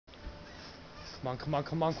Come on, come on,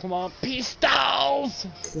 come on, come on. Pistols!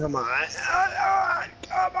 Come on.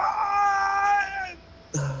 Come on!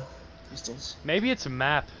 Pistols. Maybe it's a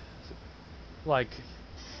map. Like,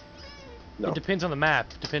 No. it depends on the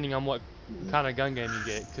map, depending on what kind of gun game you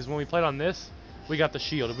get. Because when we played on this, we got the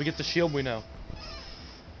shield. If we get the shield, we know.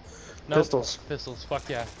 Nope. Pistols. Pistols, fuck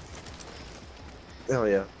yeah. Hell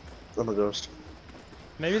yeah. I'm a ghost.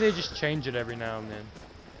 Maybe they just change it every now and then.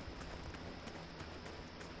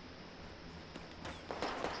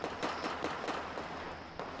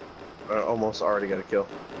 I almost already got a kill.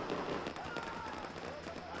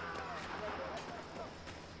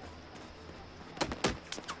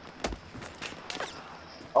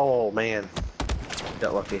 Oh man,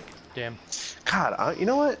 got lucky. Damn. God, you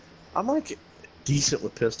know what? I'm like decent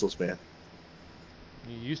with pistols, man.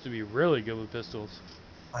 You used to be really good with pistols.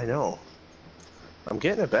 I know. I'm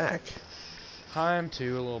getting it back. I'm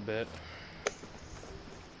too, a little bit.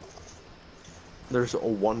 There's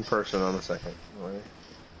one person on the second. Right?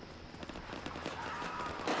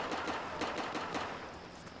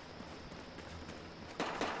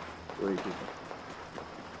 3 people.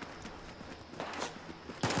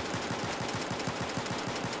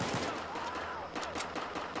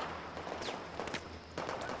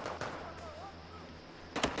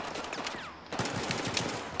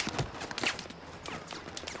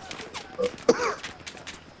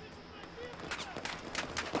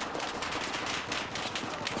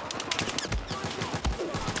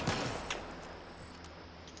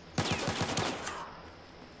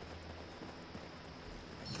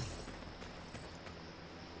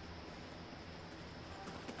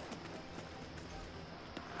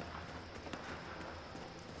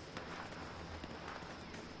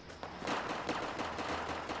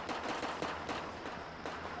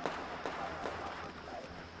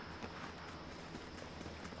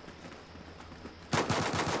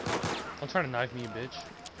 Don't try to knife me, you bitch.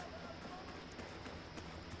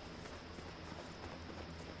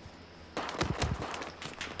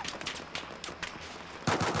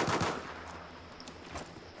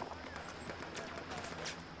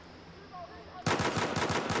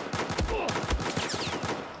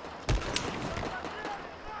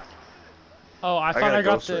 Oh, I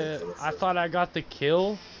thought I got the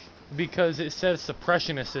kill because it said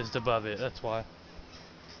suppression assist above it. That's why.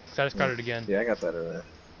 So I just got it again. Yeah, I got that earlier.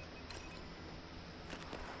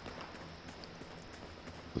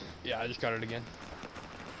 Yeah, I just got it again.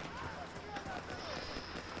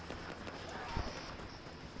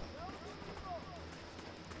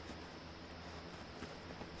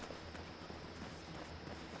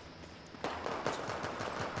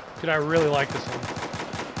 Dude, I really like this one.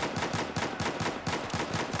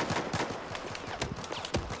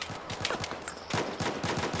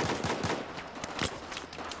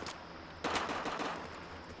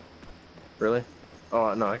 Really?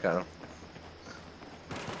 Oh, no, I got him.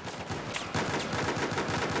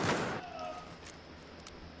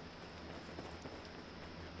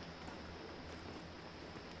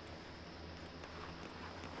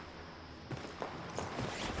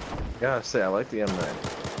 Gotta say, I like the M9.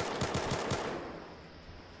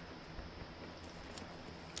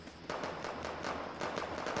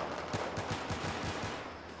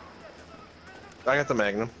 I got the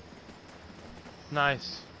Magnum.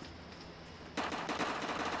 Nice.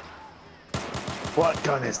 What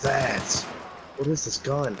gun is that? What is this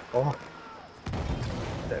gun? Oh,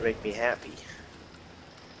 that make me happy.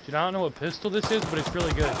 Dude, I don't know what pistol this is, but it's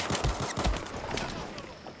really good.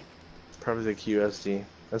 Probably the QSD.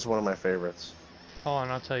 That's one of my favorites. Hold on,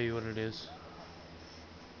 I'll tell you what it is.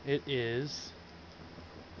 It is...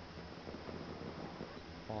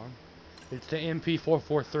 Hold on. It's the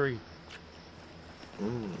MP443.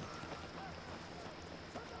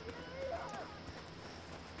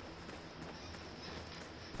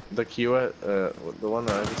 The Q, the one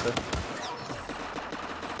that I just said?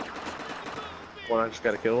 One I just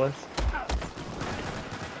got a kill with?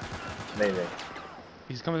 Maybe.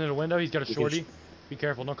 He's coming in the window, he's got a shorty. Be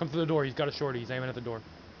careful, don't come through the door, he's got a shorty, he's aiming at the door.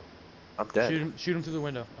 I'm dead. Shoot him through the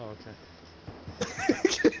window. Oh,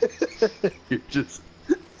 okay. You're just...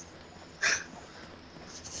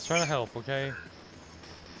 Trying to help, okay?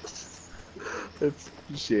 I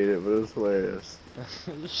appreciate it, but it's hilarious.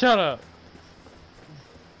 Shut up!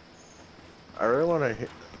 I really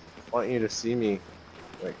want you to see me,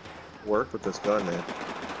 like, work with this gun, man.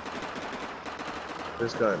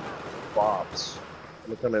 This gun bobs.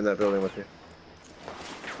 I'm gonna come in that building with you.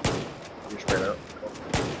 You straight out.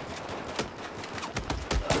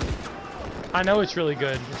 I know it's really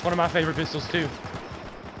good. It's one of my favorite pistols too.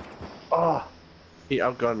 Oh, he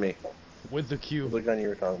outgunned me. With the Q. The gun you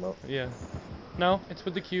were talking about. Yeah. No, it's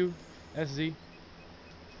with the Q. SZ.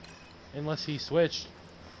 Unless he switched.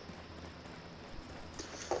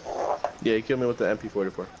 Yeah, he killed me with the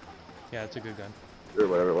MP44. Yeah, it's a good gun. Or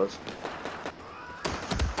whatever it was.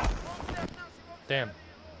 Damn.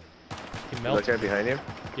 He Is melted. that guy behind you?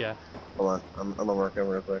 Yeah. Hold on, I'm gonna mark him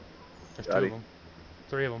real quick. There's Got 2 it. of them.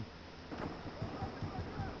 3 of them.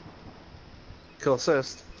 Kill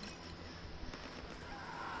assist.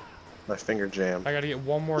 My finger jammed. I gotta get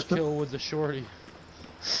one more kill with the shorty.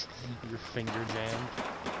 Your finger jammed.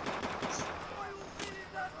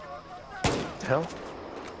 Hell?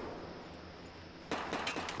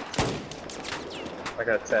 I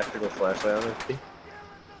got a tactical flashlight on this key.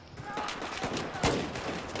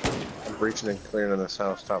 I'm breaching and clearing in this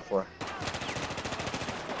house, top floor.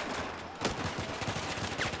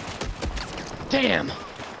 Damn!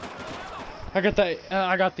 I got the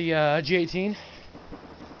G18.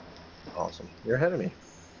 Awesome. You're ahead of me.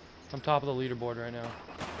 I'm top of the leaderboard right now.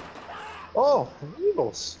 Oh,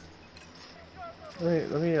 Eagles! Let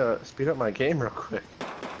me speed up my game real quick.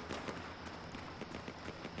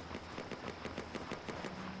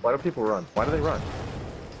 Why do people run? Why do they run?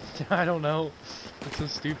 I don't know. It's so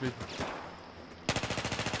stupid.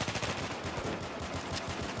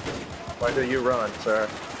 Why do you run, sir?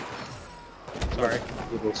 Sorry.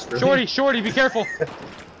 Eagles, screw Shorty, me. shorty, be careful!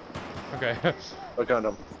 Okay. Oh,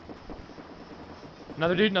 Gundam.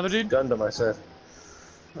 Another dude, another dude. Gundam, I said.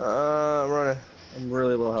 I'm running. I'm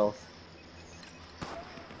really low health.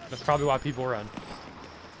 That's probably why people run.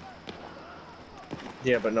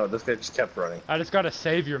 Yeah, but no, this guy just kept running. I just got a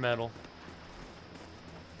savior medal.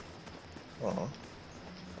 Oh.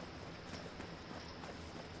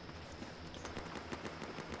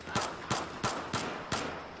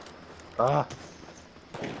 Ah.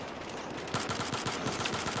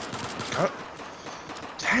 God.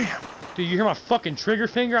 Damn. Dude, you hear my fucking trigger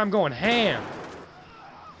finger? I'm going ham.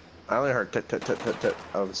 I only heard tit tit tit tit tit.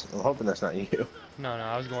 I'm hoping that's not you. No,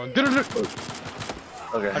 I was going.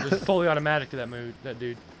 Okay. I just fully automatic to that mood. That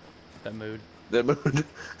dude. That mood. That mood.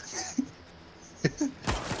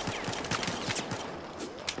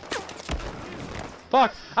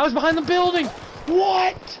 Fuck! I was behind the building!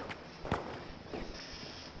 What?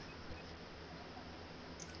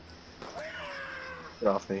 Get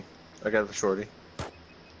off me. I got the shorty.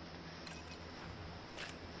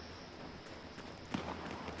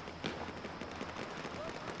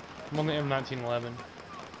 I'm on the M1911.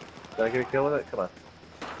 Did I get a kill with it? Come on.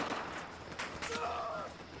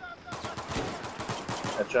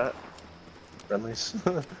 Headshot. Friendlies.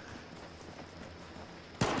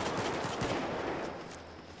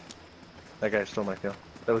 That guy stole my kill.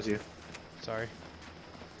 That was you. Sorry.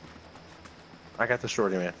 I got the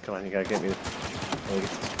shorty, man. Come on, you gotta get me. Let me get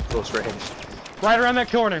close range. Right around that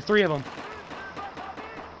corner, 3 of them.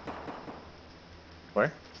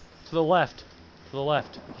 Where? To the left. To the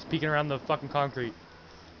left. He's peeking around the fucking concrete.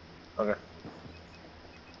 Okay.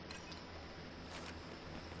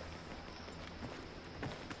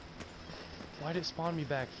 Why did it spawn me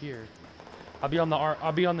back here? I'll be on the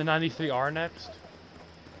 93R next.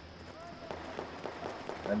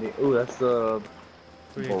 Ooh, that's the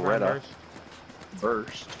 3 Beretta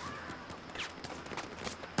burst.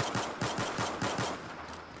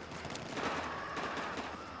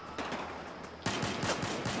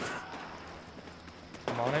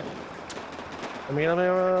 I'm on it.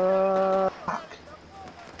 Fuck.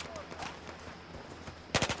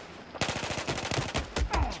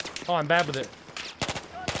 Oh, I'm bad with it.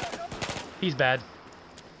 He's bad.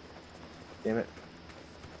 Damn it.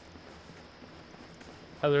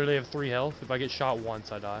 I literally have 3 health. If I get shot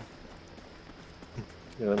once, I die.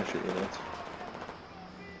 Yeah, let me shoot you once.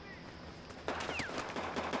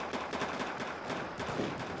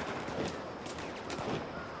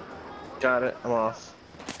 Got it. I'm off.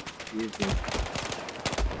 Easy.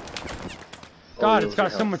 God, Oh, it's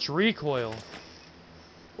got yeah. so much recoil.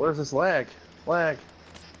 What is this lag? Lag.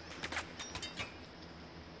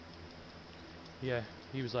 Yeah,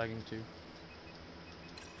 he was lagging too.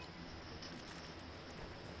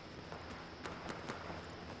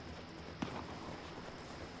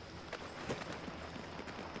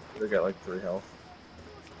 They got like 3 health.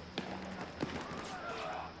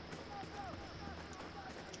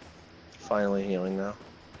 Finally healing now.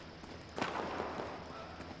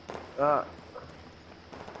 Ah.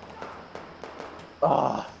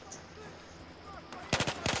 Ah.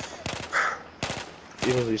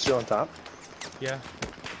 Eagles, are you still on top? Yeah.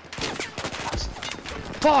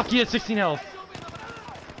 Fuck, he had 16 health.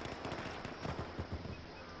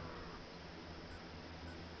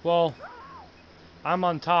 Well, I'm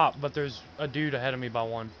on top, but there's a dude ahead of me by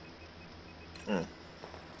 1.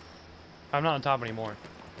 I'm not on top anymore.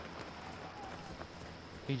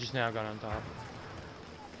 He just now got on top.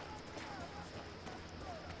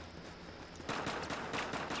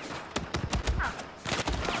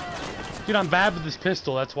 Dude, I'm bad with this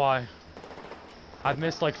pistol, that's why. I've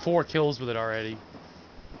missed like 4 kills with it already.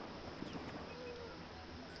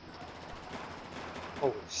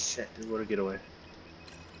 Holy shit, dude, what a getaway.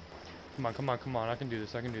 Come on, come on, come on. I can do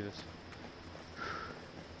this, I can do this.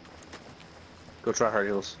 Go try hard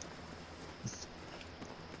heals.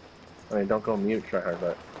 I mean, don't go mute, try hard,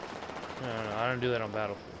 but. No, no, no, I don't do that on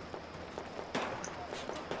Battlefield.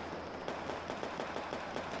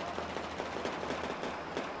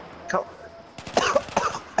 Come.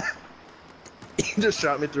 He just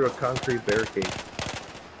shot me through a concrete barricade.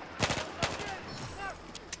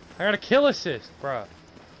 I got a kill assist, bruh.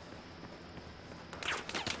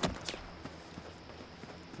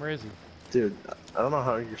 Where is he? Dude, I don't know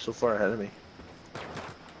how you're so far ahead of me.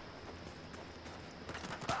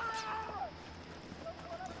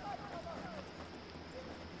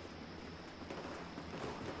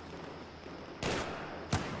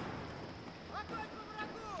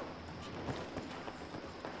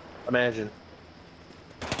 Imagine.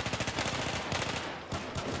 Oh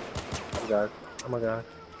my god. Oh my god.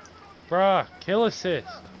 Bruh, kill assist.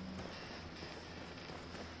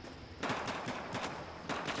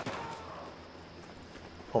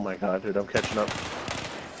 Oh my god, dude, I'm catching up.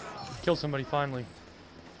 Kill somebody finally.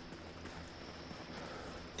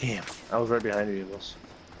 Damn, I was right behind you, Eagles.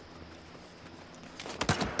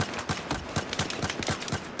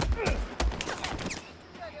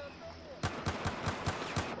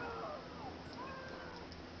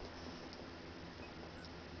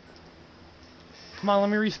 Come on, let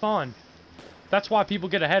me respawn. That's why people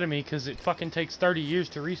get ahead of me, because it fucking takes 30 years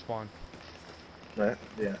to respawn. Right?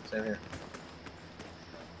 Yeah, same here.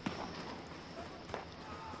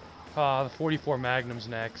 Ah, the 44 Magnum's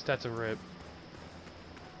next. That's a rip.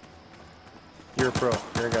 You're a pro.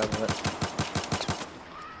 You're a guy with it.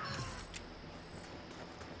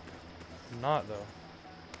 I'm not, though.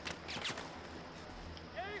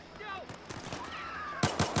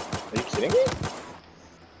 Are you kidding me?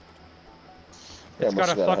 Yeah, It's got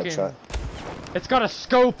a fucking... It's got a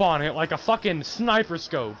scope on it, like a fucking sniper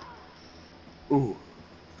scope. Ooh.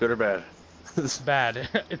 Good or bad? Bad.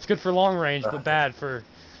 It's good for long range, but bad for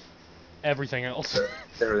everything else.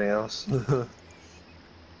 Everything else.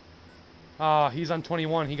 Ah, he's on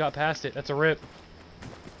 21. He got past it. That's a rip.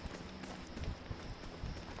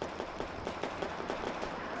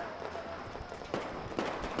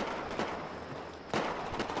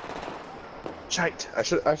 Shite. I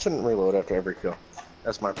shouldn't reload after every kill.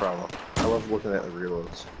 That's my problem. I love looking at the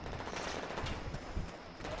reloads.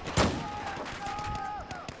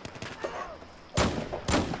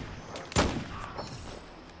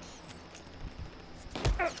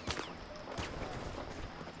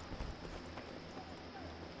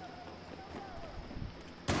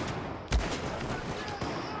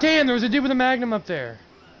 Damn, there was a dude with a Magnum up there.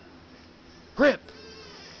 Rip.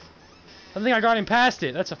 I think I got him past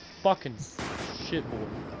it. That's a fucking shitboard.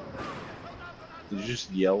 Did you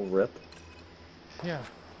just yell rip? Yeah.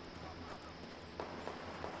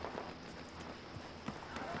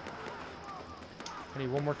 I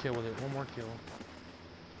need one more kill with it. One more kill.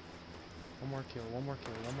 One more kill. One more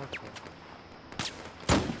kill. One more kill.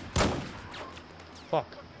 Fuck.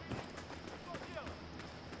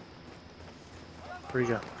 Where'd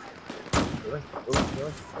you go?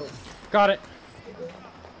 Got it.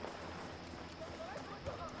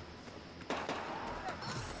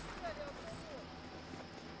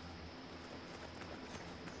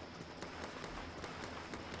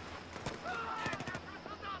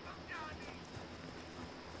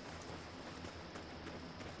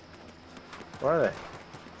 Where are they?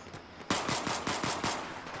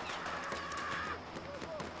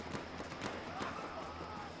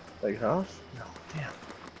 Like house? No, damn.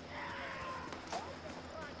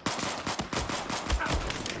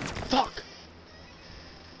 Fuck.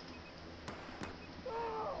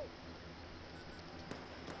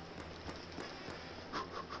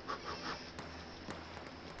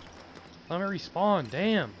 Let me respawn,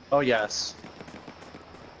 damn. Oh yes.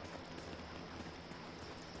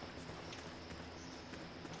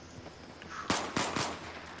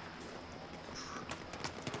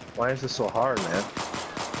 Why is this so hard, man?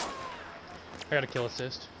 I got a kill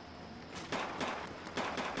assist.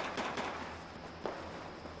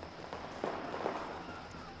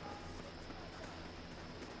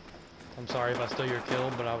 I'm sorry if I stole your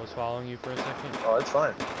kill, but I was following you for a second. Oh, it's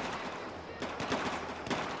fine.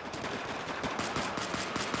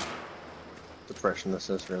 The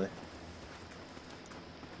freshness is really.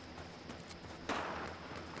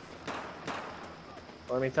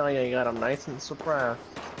 Let me tell you, you got him nice and surprised.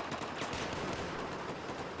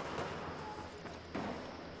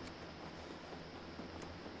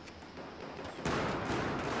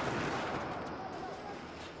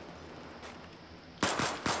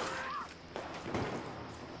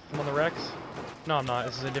 I'm on the Rex? No, I'm not.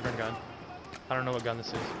 This is a different gun. I don't know what gun this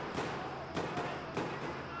is.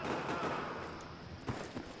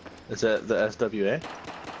 Is that the SWA?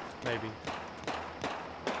 Maybe.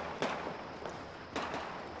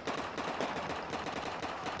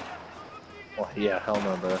 Oh, yeah, hell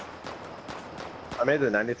no, bro. I made the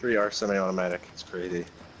 93R semi-automatic. It's crazy.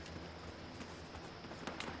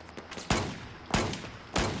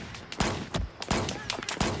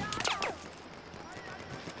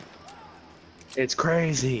 It's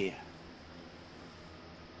crazy.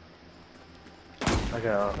 I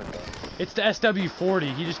got it. It's the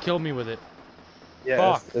SW40. He just killed me with it. Yeah,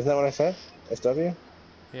 Fuck. isn't that what I said? SW?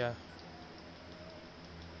 Yeah.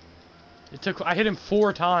 It took. I hit him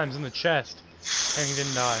 4 times in the chest, and he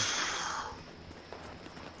didn't die.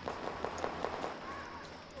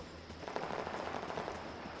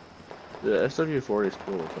 The SW40 is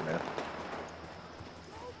cool looking, man.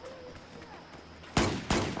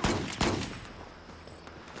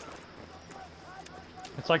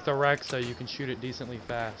 It's like the Rex, so you can shoot it decently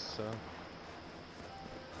fast. So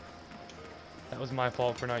that was my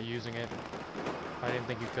fault for not using it. I didn't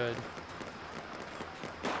think you could.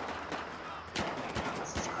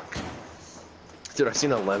 Dude, I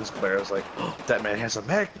seen a lens glare. I was like, oh, that man has a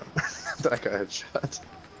Magnum. Then I got headshot.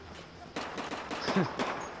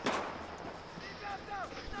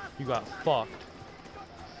 You got fucked.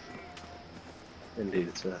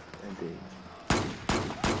 Indeed, sir. Indeed.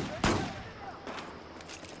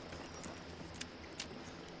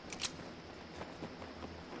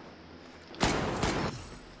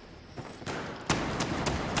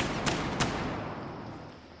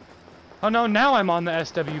 Oh no, now I'm on the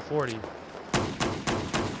SW40.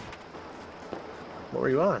 What were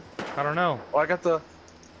you on? I don't know. Oh, I got the.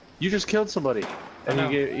 You just killed somebody,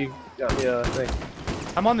 and you got me a thing.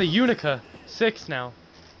 I'm on the Unica 6 now.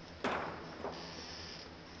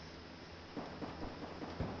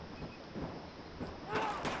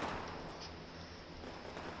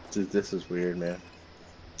 Dude, this is weird, man.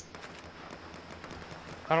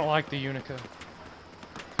 I don't like the Unica.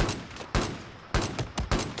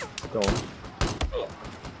 Don't.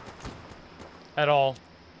 At all.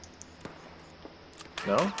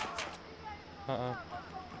 No? Uh-uh.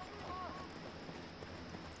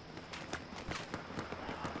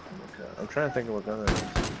 Okay. I'm trying to think of what gun that is.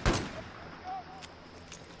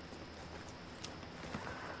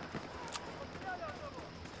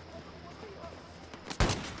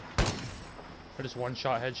 I just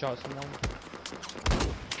one-shot headshot someone.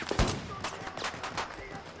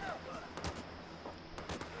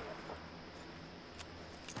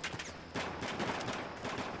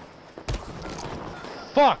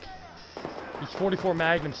 Fuck! These 44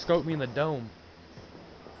 Magnum scoped me in the dome.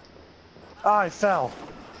 I fell.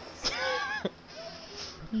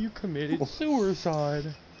 You committed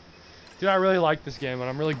suicide. Dude, I really like this game and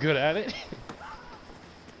I'm really good at it.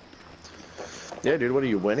 Yeah, dude, what are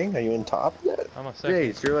you winning? Are you in top yet? I'm a second.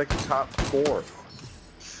 Jeez, you're like top 4.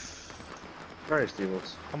 Christ,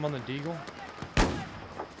 Eagles. I'm on the Deagle.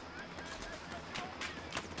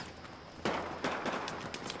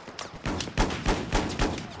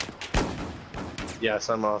 Yes,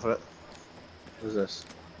 I'm off it. What is this?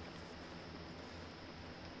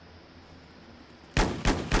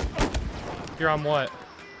 You're on what?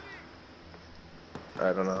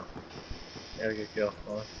 I don't know. Gotta get kill.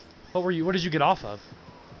 Oh. What were you? What did you get off of?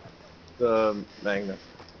 The Magnum.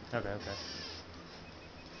 Okay, okay.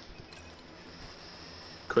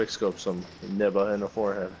 Quick scope some nibba in the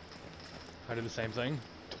forehead. I did the same thing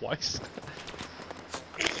twice.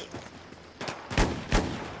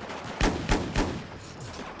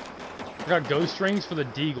 I got ghost rings for the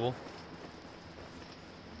Deagle.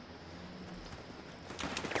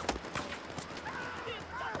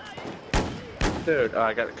 Dude,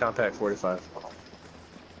 I got a compact 45.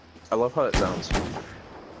 I love how it sounds.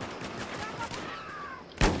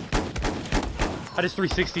 I just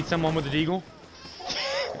 360'd someone with the Deagle.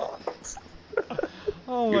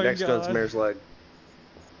 Oh Your my next god. gun's Mare's leg.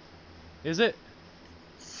 Is it?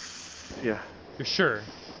 Yeah. You're sure?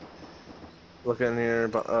 Look in here,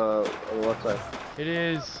 on the left side. It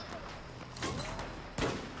is.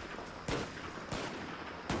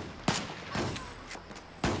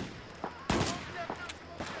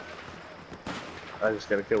 I just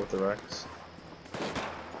got a kill with the Rex.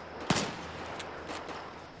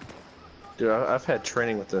 Dude, I've had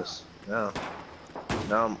training with this. Now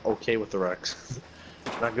I'm okay with the Rex.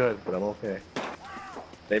 Not good, but I'm okay.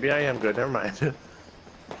 Maybe I am good, never mind.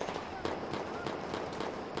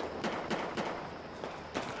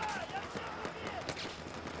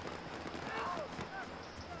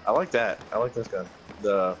 I like that. I like this gun.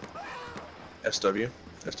 The SW.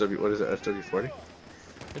 What is it? SW40?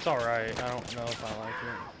 It's alright. I don't know if I like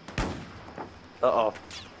it. Uh-oh.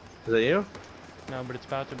 Is that you? No, but it's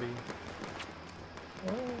about to be.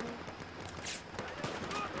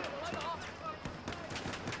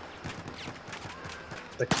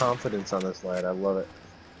 The confidence on this lad, I love it.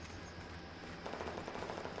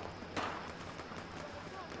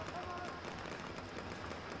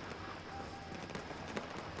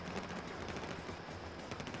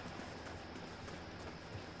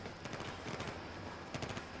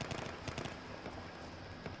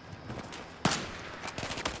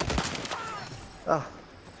 Oh.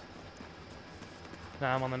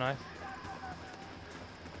 Nah, I'm on the knife.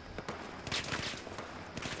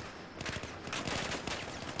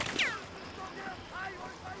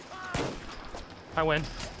 I win.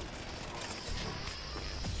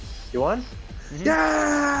 You won? Mm-hmm.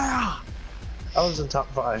 Yeah! I was in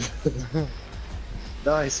top 5.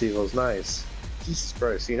 Nice, Evils, nice. Jesus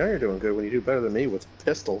Christ, you know you're doing good when you do better than me with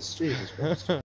pistols. Jesus Christ.